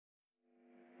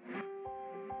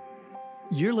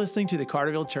You're listening to the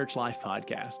Carterville Church Life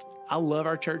Podcast. I love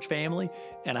our church family,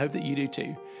 and I hope that you do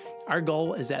too. Our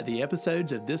goal is that the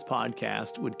episodes of this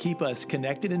podcast would keep us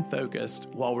connected and focused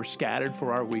while we're scattered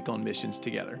for our week on missions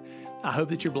together. I hope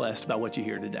that you're blessed by what you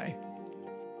hear today.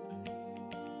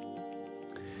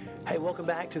 Hey, welcome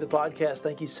back to the podcast.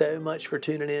 Thank you so much for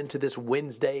tuning in to this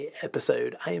Wednesday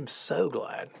episode. I am so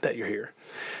glad that you're here.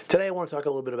 Today I want to talk a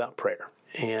little bit about prayer.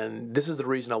 And this is the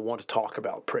reason I want to talk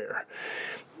about prayer.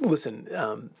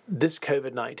 Listen, this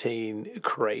COVID-19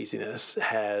 craziness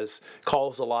has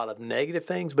caused a lot of negative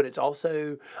things, but it's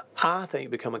also, I think,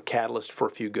 become a catalyst for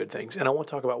a few good things. And I want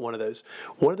to talk about one of those.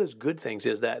 One of those good things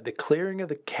is that the clearing of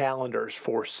the calendars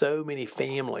for so many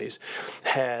families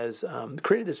has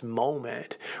created this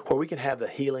moment where we can have the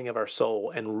healing of our soul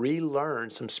and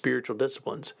relearn some spiritual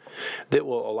disciplines that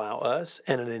will allow us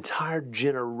and an entire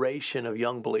generation of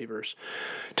young believers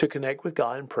to connect with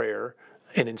God in prayer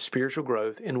and in spiritual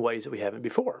growth in ways that we haven't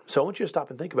before. So I want you to stop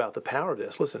and think about the power of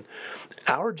this. Listen,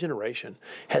 our generation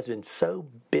has been so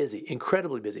busy,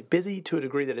 incredibly busy to a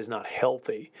degree that is not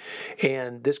healthy.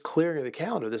 And this clearing of the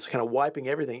calendar, this kind of wiping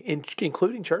everything,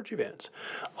 including church events,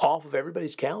 off of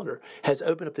everybody's calendar, has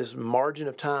opened up this margin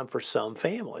of time for some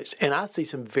families. And I see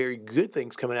some very good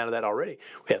things coming out of that already.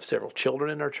 We have several children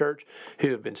in our church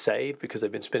who have been saved because they've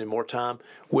been spending more time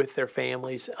with their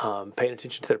families, paying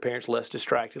attention to their parents, less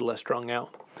distracted, less strung out.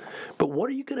 But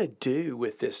what are you going to do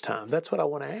with this time? That's what I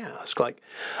want to ask.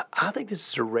 I think this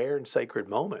is a rare and sacred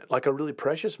moment, like a really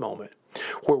precious moment,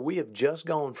 where we have just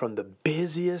gone from the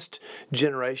busiest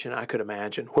generation I could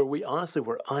imagine, where we honestly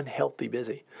were unhealthy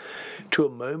busy, to a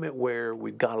moment where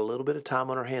we've got a little bit of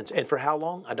time on our hands. And for how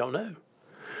long? I don't know.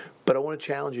 But I want to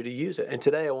challenge you to use it. And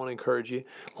today I want to encourage you,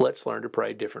 let's learn to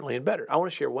pray differently and better. I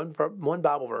want to share one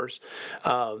Bible verse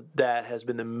that has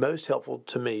been the most helpful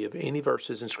to me of any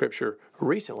verses in Scripture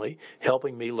recently,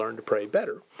 helping me learn to pray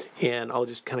better. And I'll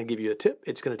just kind of give you a tip.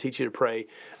 It's going to teach you to pray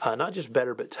not just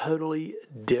better, but totally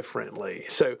differently.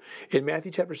 So in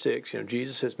Matthew chapter 6,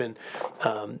 Jesus has been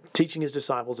teaching his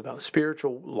disciples about the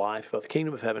spiritual life, about the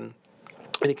kingdom of heaven.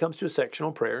 And he comes to a section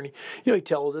on prayer, and he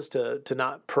tells us to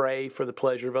not pray for the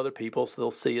pleasure of other people so they'll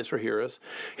see us or hear us.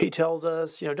 He tells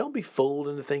us, don't be fooled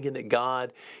into thinking that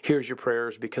God hears your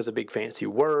prayers because of big fancy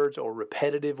words or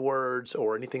repetitive words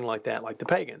or anything like that, like the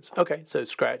pagans. Okay, so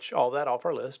scratch all that off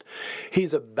our list.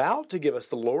 He's about to give us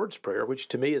the Lord's Prayer, which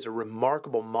to me is a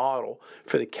remarkable model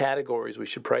for the categories we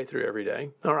should pray through every day.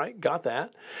 All right, got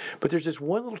that. But there's this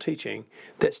one little teaching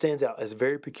that stands out as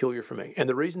very peculiar for me. And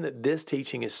the reason that this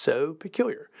teaching is so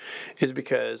peculiar is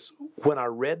because when I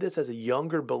read this as a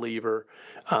younger believer,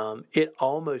 it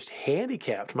almost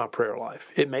handicapped my prayer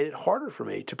life. It made it harder for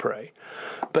me to pray.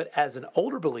 But as an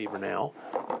older believer now,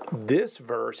 this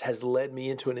verse has led me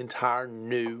into an entire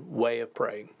new way of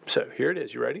praying. So here it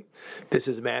is. You ready? This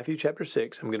is Matthew chapter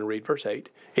 6. I'm going to read verse 8.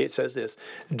 It says this: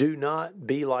 "Do not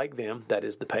be like them," that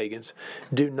is the pagans.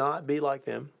 "Do not be like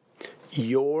them.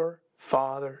 Your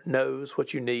Father knows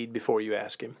what you need before you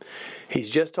ask Him." He's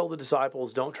just told the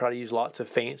disciples, don't try to use lots of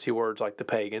fancy words like the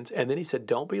pagans. And then he said,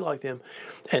 don't be like them.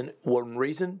 And one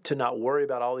reason to not worry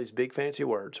about all these big fancy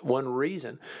words, one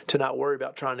reason to not worry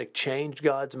about trying to change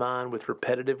God's mind with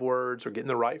repetitive words or getting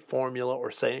the right formula or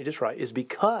saying it just right, is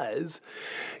because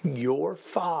your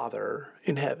Father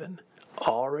in heaven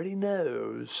already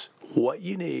knows what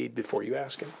you need before you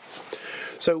ask Him.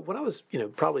 So when I was,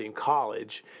 probably in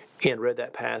college and read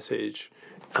that passage,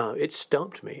 it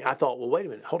stumped me. I thought, well, wait a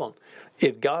minute, hold on.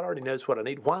 If God already knows what I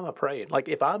need, why am I praying? Like,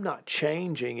 if I'm not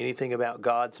changing anything about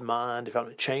God's mind, if I'm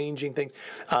not changing things,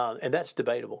 and that's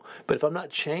debatable, but if I'm not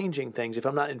changing things, if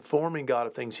I'm not informing God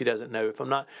of things He doesn't know, if I'm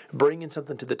not bringing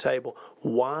something to the table,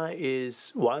 why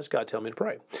is God telling me to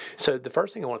pray? So the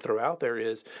first thing I want to throw out there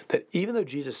is that even though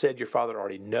Jesus said your Father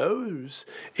already knows,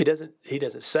 He doesn't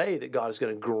say that God is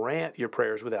going to grant your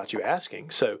prayers without you asking.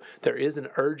 So there is an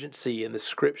urgency in the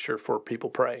Scripture for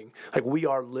people praying. Like, we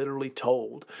are literally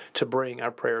told to bring our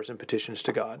prayers and petitions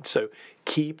to God. So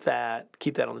keep that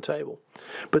on the table.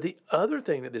 But the other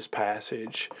thing that this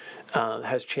passage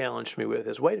has challenged me with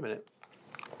is, wait a minute,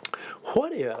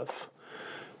 what if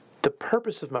the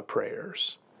purpose of my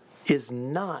prayers is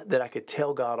not that I could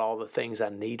tell God all the things I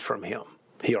need from Him?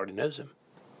 He already knows them.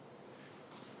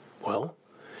 Well,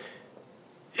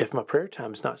 if my prayer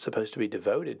time is not supposed to be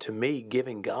devoted to me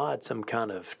giving God some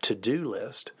kind of to-do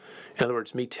list, in other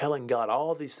words, me telling God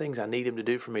all these things I need Him to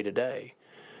do for me today,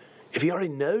 if He already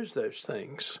knows those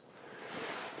things,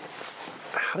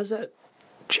 how does that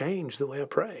change the way I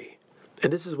pray?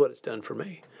 And this is what it's done for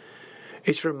me.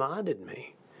 It's reminded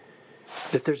me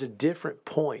that there's a different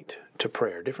point to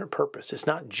prayer, different purpose. It's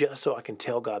not just so I can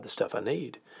tell God the stuff I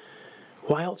need.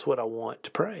 Why else would I want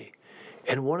to pray?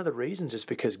 And one of the reasons is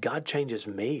because God changes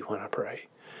me when I pray.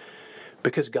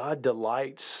 Because God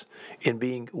delights in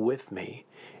being with me.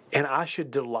 And I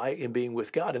should delight in being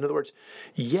with God. In other words,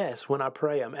 yes, when I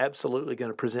pray, I'm absolutely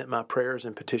going to present my prayers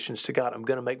and petitions to God. I'm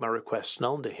going to make my requests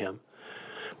known to Him.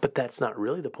 But that's not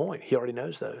really the point. He already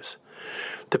knows those.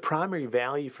 The primary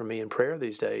value for me in prayer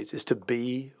these days is to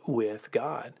be with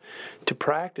God, to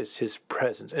practice His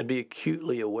presence and be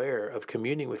acutely aware of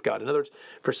communing with God. In other words,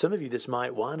 for some of you, this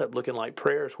might wind up looking like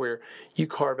prayers where you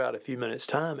carve out a few minutes'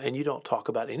 time and you don't talk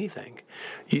about anything.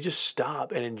 You just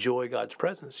stop and enjoy God's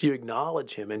presence. You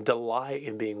acknowledge Him and delight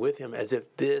in being with Him as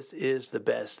if this is the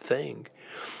best thing.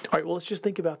 All right, well, let's just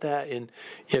think about that in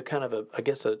kind of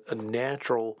a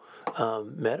natural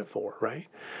metaphor, right?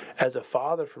 As a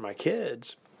father for my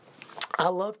kids, I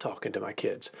love talking to my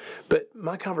kids, but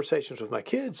my conversations with my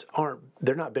kids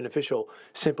they're not beneficial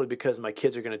simply because my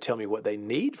kids are going to tell me what they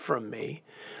need from me.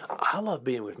 I love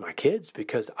being with my kids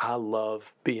because I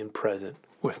love being present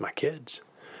with my kids.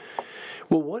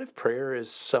 Well, what if prayer is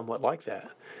somewhat like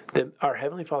that? That our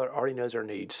Heavenly Father already knows our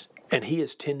needs, and He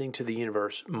is tending to the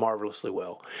universe marvelously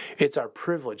well. It's our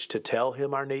privilege to tell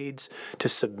Him our needs, to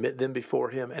submit them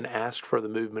before Him, and ask for the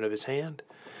movement of His hand.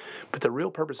 But the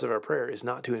real purpose of our prayer is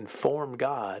not to inform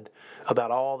God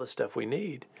about all the stuff we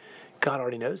need. God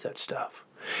already knows that stuff.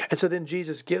 And so then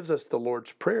Jesus gives us the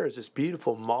Lord's Prayer as this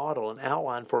beautiful model and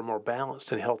outline for a more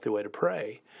balanced and healthy way to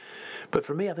pray. But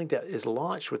for me, I think that is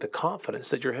launched with the confidence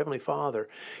that your Heavenly Father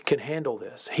can handle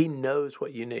this. He knows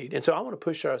what you need. And so I want to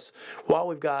push us, while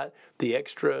we've got the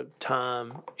extra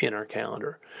time in our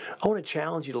calendar, I want to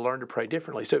challenge you to learn to pray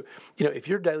differently. So, if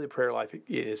your daily prayer life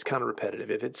is kind of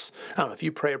repetitive, if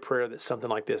you pray a prayer that's something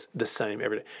like this, the same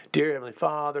every day. Dear Heavenly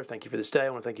Father, thank you for this day. I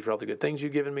want to thank you for all the good things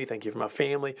you've given me. Thank you for my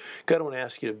family. God, I want to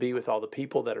ask you to be with all the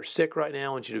people that are sick right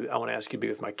now. I want to ask you to be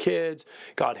with my kids.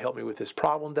 God, help me with this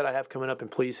problem that I have coming up, and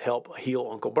please help heal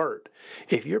Uncle Bert.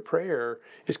 If your prayer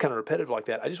is kind of repetitive like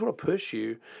that, I just want to push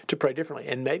you to pray differently.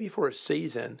 And maybe for a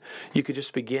season, you could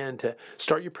just begin to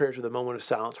start your prayers with a moment of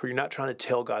silence where you're not trying to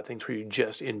tell God things, where you're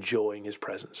just enjoying His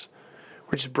presence.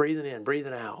 We're just breathing in,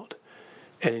 breathing out,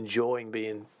 and enjoying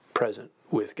being present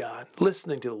with God,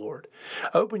 listening to the Lord.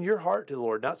 Open your heart to the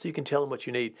Lord, not so you can tell Him what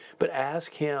you need, but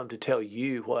ask Him to tell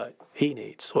you what He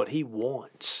needs, what He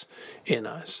wants in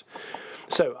us.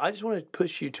 So I just want to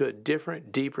push you to a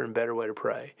different, deeper, and better way to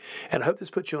pray. And I hope this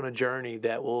puts you on a journey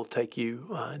that will take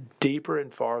you deeper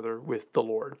and farther with the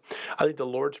Lord. I think the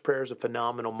Lord's Prayer is a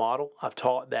phenomenal model. I've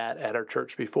taught that at our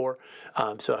church before.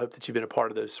 So I hope that you've been a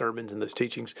part of those sermons and those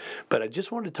teachings. But I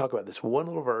just wanted to talk about this one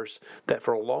little verse that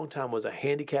for a long time was a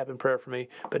handicap in prayer for me,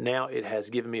 but now it has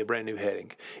given me a brand new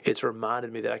heading. It's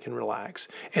reminded me that I can relax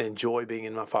and enjoy being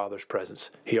in my Father's presence.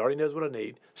 He already knows what I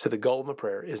need. So the goal of my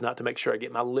prayer is not to make sure I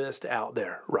get my list out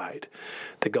there right.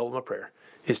 The goal of my prayer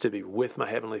is to be with my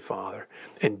Heavenly Father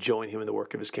and join Him in the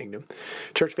work of His kingdom.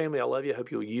 Church family, I love you. I hope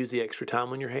you'll use the extra time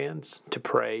on your hands to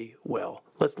pray well.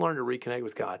 Let's learn to reconnect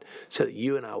with God so that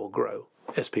you and I will grow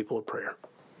as people of prayer.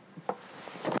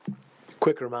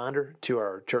 Quick reminder to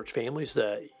our church families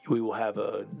that we will have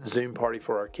a Zoom party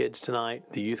for our kids tonight.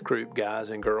 The youth group, guys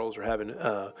and girls, are having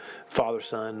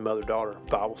father-son, mother-daughter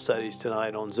Bible studies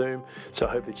tonight on Zoom. So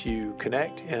I hope that you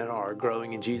connect and are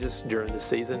growing in Jesus during this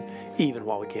season, even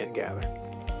while we can't gather.